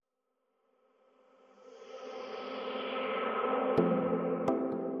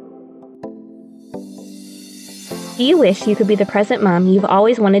Do you wish you could be the present mom you've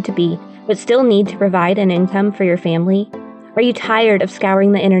always wanted to be, but still need to provide an income for your family? Are you tired of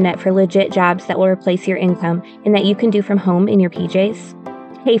scouring the internet for legit jobs that will replace your income and that you can do from home in your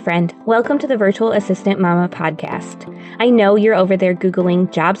PJs? Hey friend, welcome to the Virtual Assistant Mama podcast. I know you're over there Googling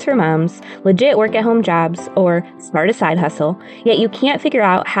jobs for moms, legit work-at-home jobs, or start a side hustle, yet you can't figure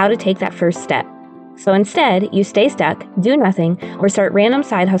out how to take that first step. So instead, you stay stuck, do nothing, or start random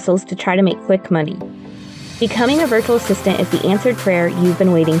side hustles to try to make quick money. Becoming a virtual assistant is the answered prayer you've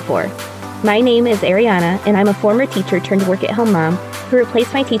been waiting for. My name is Ariana, and I'm a former teacher turned work-at-home mom who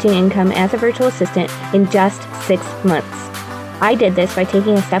replaced my teaching income as a virtual assistant in just 6 months. I did this by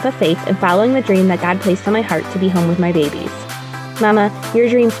taking a step of faith and following the dream that God placed on my heart to be home with my babies. Mama, your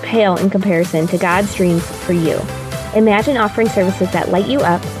dreams pale in comparison to God's dreams for you. Imagine offering services that light you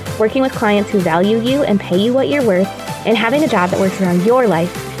up, working with clients who value you and pay you what you're worth, and having a job that works around your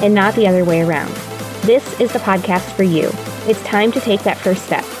life and not the other way around. This is the podcast for you. It's time to take that first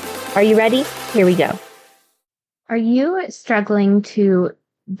step. Are you ready? Here we go. Are you struggling to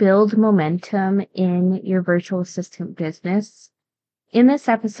build momentum in your virtual assistant business? In this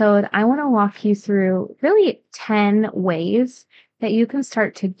episode, I want to walk you through really 10 ways that you can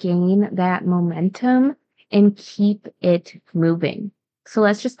start to gain that momentum and keep it moving. So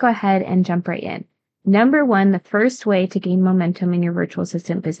let's just go ahead and jump right in. Number one, the first way to gain momentum in your virtual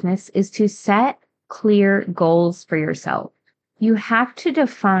assistant business is to set clear goals for yourself. You have to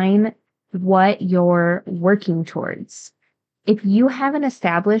define what you're working towards. If you haven't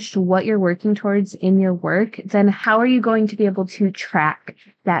established what you're working towards in your work, then how are you going to be able to track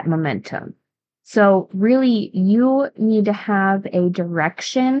that momentum? So really, you need to have a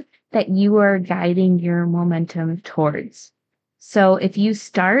direction that you are guiding your momentum towards. So if you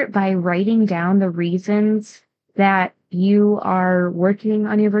start by writing down the reasons that you are working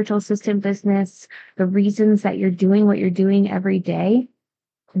on your virtual assistant business, the reasons that you're doing what you're doing every day,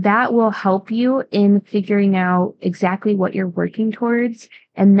 that will help you in figuring out exactly what you're working towards.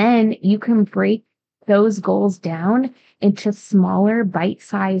 And then you can break those goals down into smaller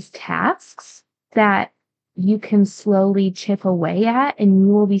bite-sized tasks that you can slowly chip away at, and you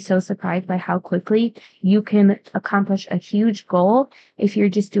will be so surprised by how quickly you can accomplish a huge goal if you're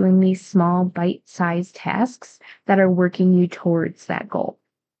just doing these small bite-sized tasks that are working you towards that goal.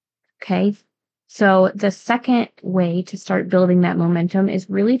 Okay? So the second way to start building that momentum is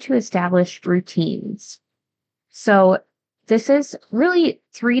really to establish routines. So this is really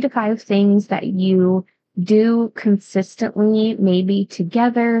 3 to 5 things that you do consistently, maybe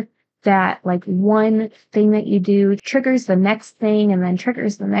together, that like one thing that you do triggers the next thing and then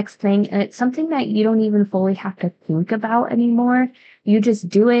triggers the next thing. And it's something that you don't even fully have to think about anymore. You just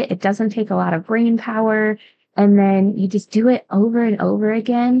do it. It doesn't take a lot of brain power. And then you just do it over and over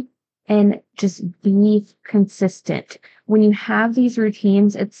again and just be consistent. When you have these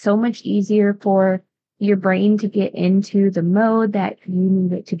routines, it's so much easier for your brain to get into the mode that you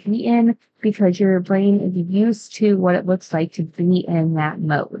need it to be in because your brain is used to what it looks like to be in that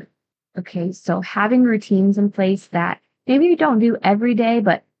mode. Okay, so having routines in place that maybe you don't do every day,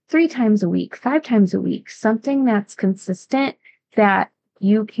 but 3 times a week, 5 times a week, something that's consistent that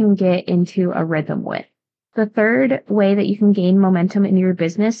you can get into a rhythm with. The third way that you can gain momentum in your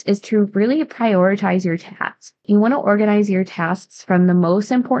business is to really prioritize your tasks. You want to organize your tasks from the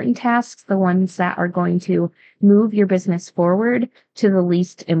most important tasks, the ones that are going to move your business forward, to the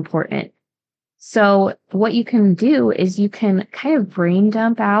least important. So what you can do is you can kind of brain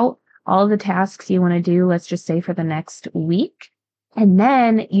dump out all the tasks you want to do, let's just say for the next week. And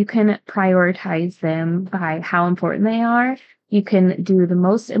then you can prioritize them by how important they are. You can do the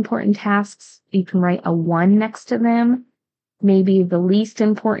most important tasks. You can write a 1 next to them. Maybe the least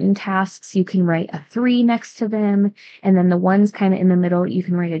important tasks, you can write a 3 next to them. And then the ones kind of in the middle, you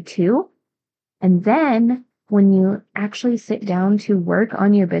can write a 2. And then when you actually sit down to work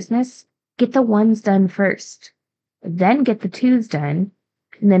on your business, get the 1s done first. Then get the 2s done.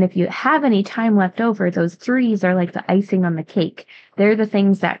 And then if you have any time left over, those 3s are like the icing on the cake. They're the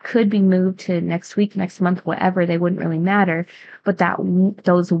things that could be moved to next week, next month, whatever. They wouldn't really matter. But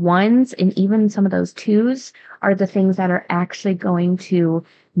those 1s and even some of those 2s are the things that are actually going to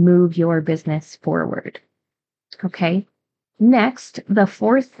move your business forward. Okay. Next, the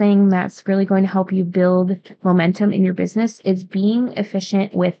 4th thing that's really going to help you build momentum in your business is being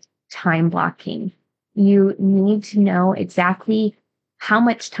efficient with time blocking. You need to know exactly how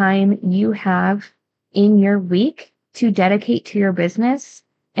much time you have in your week to dedicate to your business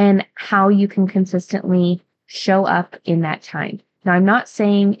and how you can consistently show up in that time. Now, I'm not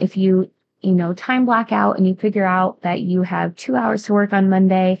saying if you time block out and you figure out that you have 2 hours to work on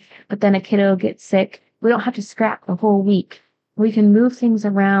Monday, but then a kiddo gets sick We don't have to scrap the whole week. We can move things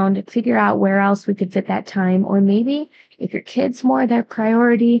around, figure out where else we could fit that time. Or maybe if your kid's more their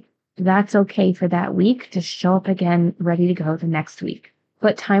priority, that's okay for that week to show up again, ready to go the next week.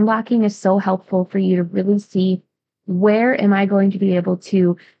 But time blocking is so helpful for you to really see, where am I going to be able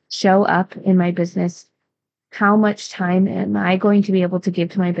to show up in my business? How much time am I going to be able to give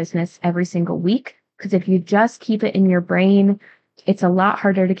to my business every single week? Because if you just keep it in your brain, it's a lot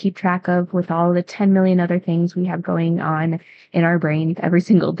harder to keep track of with all the 10 million other things we have going on in our brain every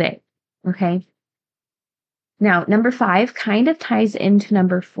single day. Okay. Now, number 5 kind of ties into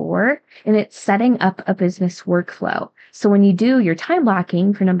number 4, and it's setting up a business workflow. So when you do your time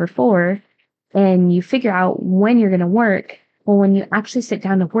blocking for number 4 and you figure out when you're going to work, well, when you actually sit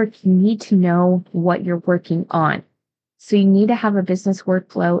down to work, you need to know what you're working on. So you need to have a business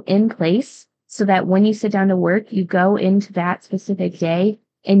workflow in place so that when you sit down to work, you go into that specific day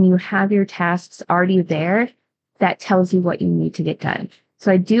and you have your tasks already there that tells you what you need to get done.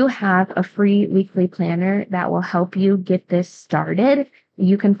 So I do have a free weekly planner that will help you get this started.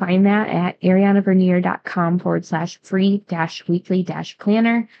 You can find that at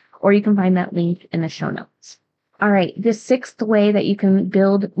arianavernier.com/free-weekly-planner, or you can find that link in the show notes. All right. The 6th way that you can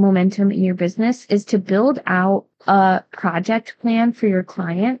build momentum in your business is to build out a project plan for your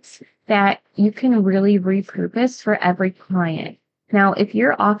clients that you can really repurpose for every client. Now, if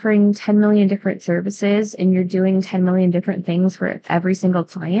you're offering 10 million different services and you're doing 10 million different things for every single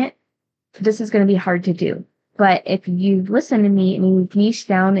client, this is going to be hard to do. But if you listen to me and you niche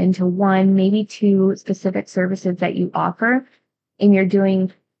down into 1, maybe 2 specific services that you offer, and you're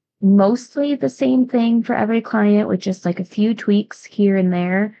doing mostly the same thing for every client with just like a few tweaks here and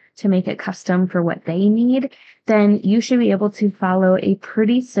there to make it custom for what they need, then you should be able to follow a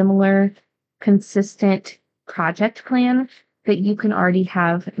pretty similar, consistent project plan that you can already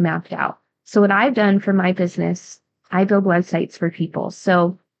have mapped out. So what I've done for my business, I build websites for people.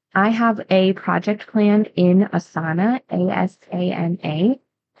 So I have a project plan in Asana, Asana,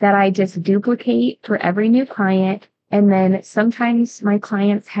 that I just duplicate for every new client. And then sometimes my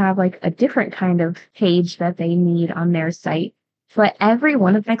clients have like a different kind of page that they need on their site. But every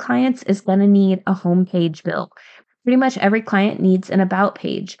one of my clients is going to need a homepage built. Pretty much every client needs an about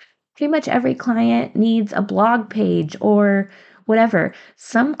page. Pretty much every client needs a blog page or whatever.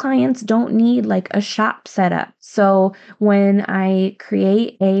 Some clients don't need like a shop setup. So when I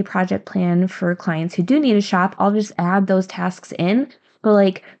create a project plan for clients who do need a shop, I'll just add those tasks in. But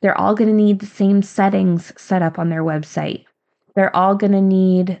like they're all going to need the same settings set up on their website. They're all going to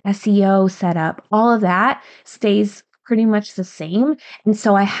need SEO set up. All of that stays pretty much the same. And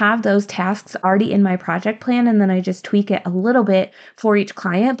so I have those tasks already in my project plan, and then I just tweak it a little bit for each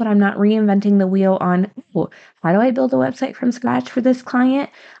client, but I'm not reinventing the wheel on, oh, how do I build a website from scratch for this client?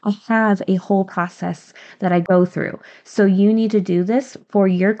 I have a whole process that I go through. So you need to do this for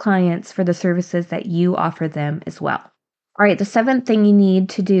your clients for the services that you offer them as well. All right, the 7th thing you need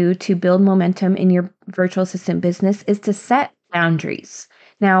to do to build momentum in your virtual assistant business is to set boundaries.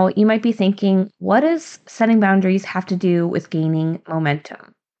 Now, you might be thinking, what does setting boundaries have to do with gaining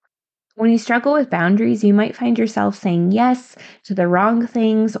momentum? When you struggle with boundaries, you might find yourself saying yes to the wrong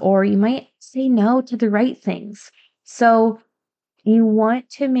things, or you might say no to the right things. So, you want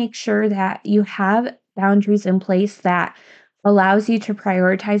to make sure that you have boundaries in place that allows you to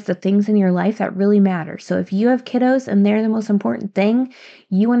prioritize the things in your life that really matter. So if you have kiddos and they're the most important thing,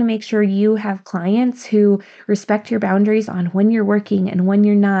 you want to make sure you have clients who respect your boundaries on when you're working and when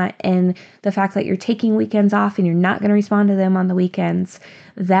you're not, and the fact that you're taking weekends off and you're not going to respond to them on the weekends.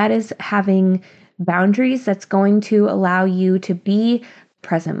 That is having boundaries that's going to allow you to be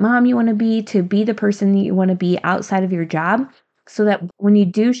present mom you want to be the person that you want to be outside of your job, so that when you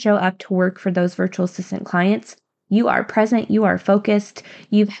do show up to work for those virtual assistant clients, you are present, you are focused,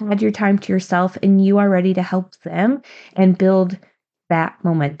 you've had your time to yourself, and you are ready to help them and build that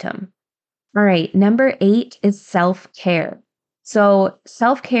momentum. All right, number 8 is self-care. So,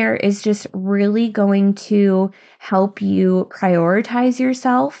 self-care is just really going to help you prioritize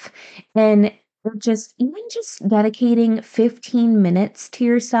yourself, and just dedicating 15 minutes to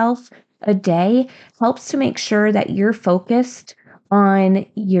yourself a day helps to make sure that you're focused on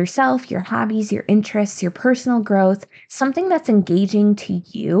yourself, your hobbies, your interests, your personal growth, something that's engaging to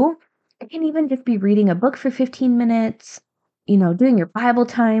you. It can even just be reading a book for 15 minutes, doing your Bible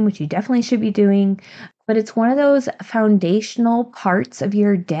time, which you definitely should be doing. But it's one of those foundational parts of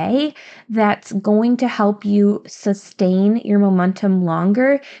your day that's going to help you sustain your momentum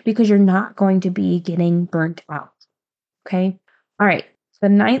longer, because you're not going to be getting burnt out. Okay. All right. The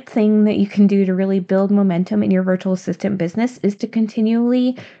 9th thing that you can do to really build momentum in your virtual assistant business is to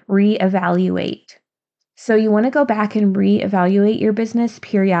continually reevaluate. So you want to go back and reevaluate your business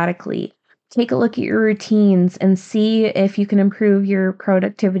periodically. Take a look at your routines and see if you can improve your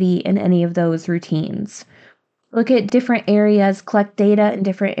productivity in any of those routines. Look at different areas, collect data in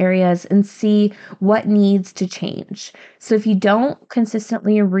different areas, and see what needs to change. So if you don't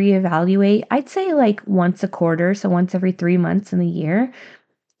consistently reevaluate, I'd say like once a quarter, so once every 3 months in the year,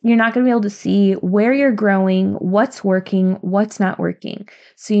 you're not going to be able to see where you're growing, what's working, what's not working.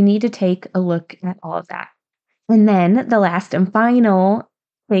 So you need to take a look at all of that. And then the last and final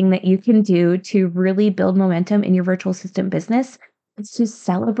thing that you can do to really build momentum in your virtual assistant business is to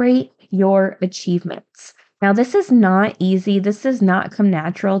celebrate your achievements. Now, this is not easy. This does not come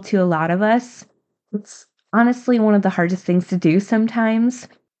natural to a lot of us. It's honestly one of the hardest things to do sometimes.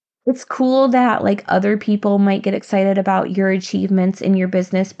 It's cool that like other people might get excited about your achievements in your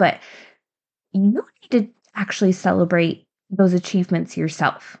business, but you need to actually celebrate those achievements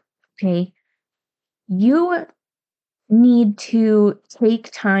yourself. Okay. You need to take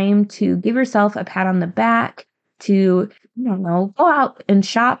time to give yourself a pat on the back, to, I don't know, go out and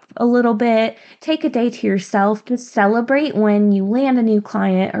shop a little bit, take a day to yourself, just celebrate when you land a new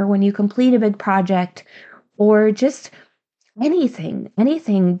client or when you complete a big project or just anything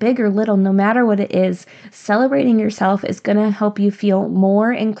big or little, no matter what it is. Celebrating yourself is going to help you feel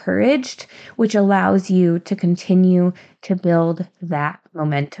more encouraged, which allows you to continue to build that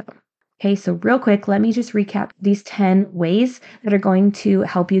momentum. Okay, so real quick, let me just recap these 10 ways that are going to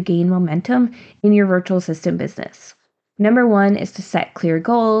help you gain momentum in your virtual assistant business. Number 1 is to set clear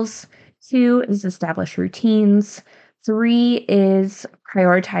goals. 2 is establish routines. 3 is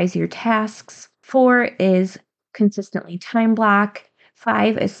prioritize your tasks. 4 is consistently time block.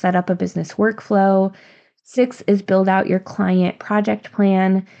 5 is set up a business workflow. 6 is build out your client project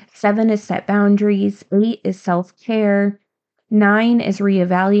plan. 7 is set boundaries. 8 is self-care. 9 is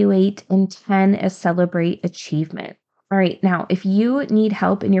reevaluate, and 10 is celebrate achievement. All right, now if you need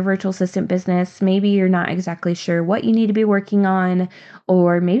help in your virtual assistant business, maybe you're not exactly sure what you need to be working on,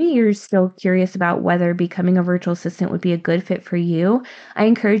 or maybe you're still curious about whether becoming a virtual assistant would be a good fit for you, I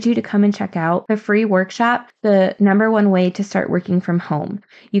encourage you to come and check out the free workshop, The Number One Way to Start Working from Home.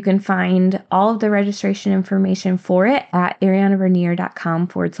 You can find all of the registration information for it at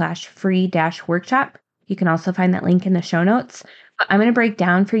arianavernier.com/free-workshop. You can also find that link in the show notes. I'm going to break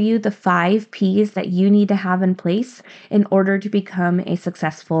down for you the 5 P's that you need to have in place in order to become a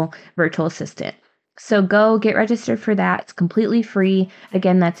successful virtual assistant. So go get registered for that. It's completely free.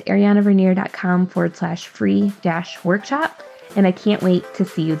 Again, that's arianavernier.com/free-workshop. And I can't wait to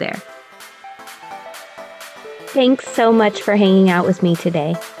see you there. Thanks so much for hanging out with me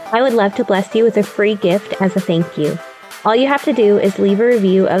today. I would love to bless you with a free gift as a thank you. All you have to do is leave a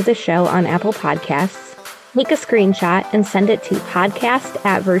review of the show on Apple Podcasts. Take a screenshot and send it to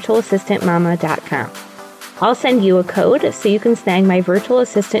podcast@virtualassistantmama.com. I'll send you a code so you can snag my virtual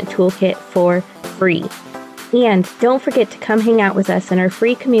assistant toolkit for free. And don't forget to come hang out with us in our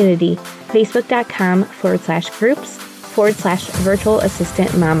free community,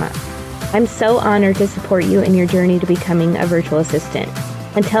 facebook.com/groups/virtualassistantmama. I'm so honored to support you in your journey to becoming a virtual assistant.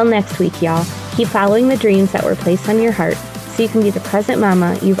 Until next week, y'all, keep following the dreams that were placed on your heart so you can be the present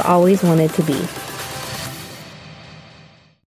mama you've always wanted to be.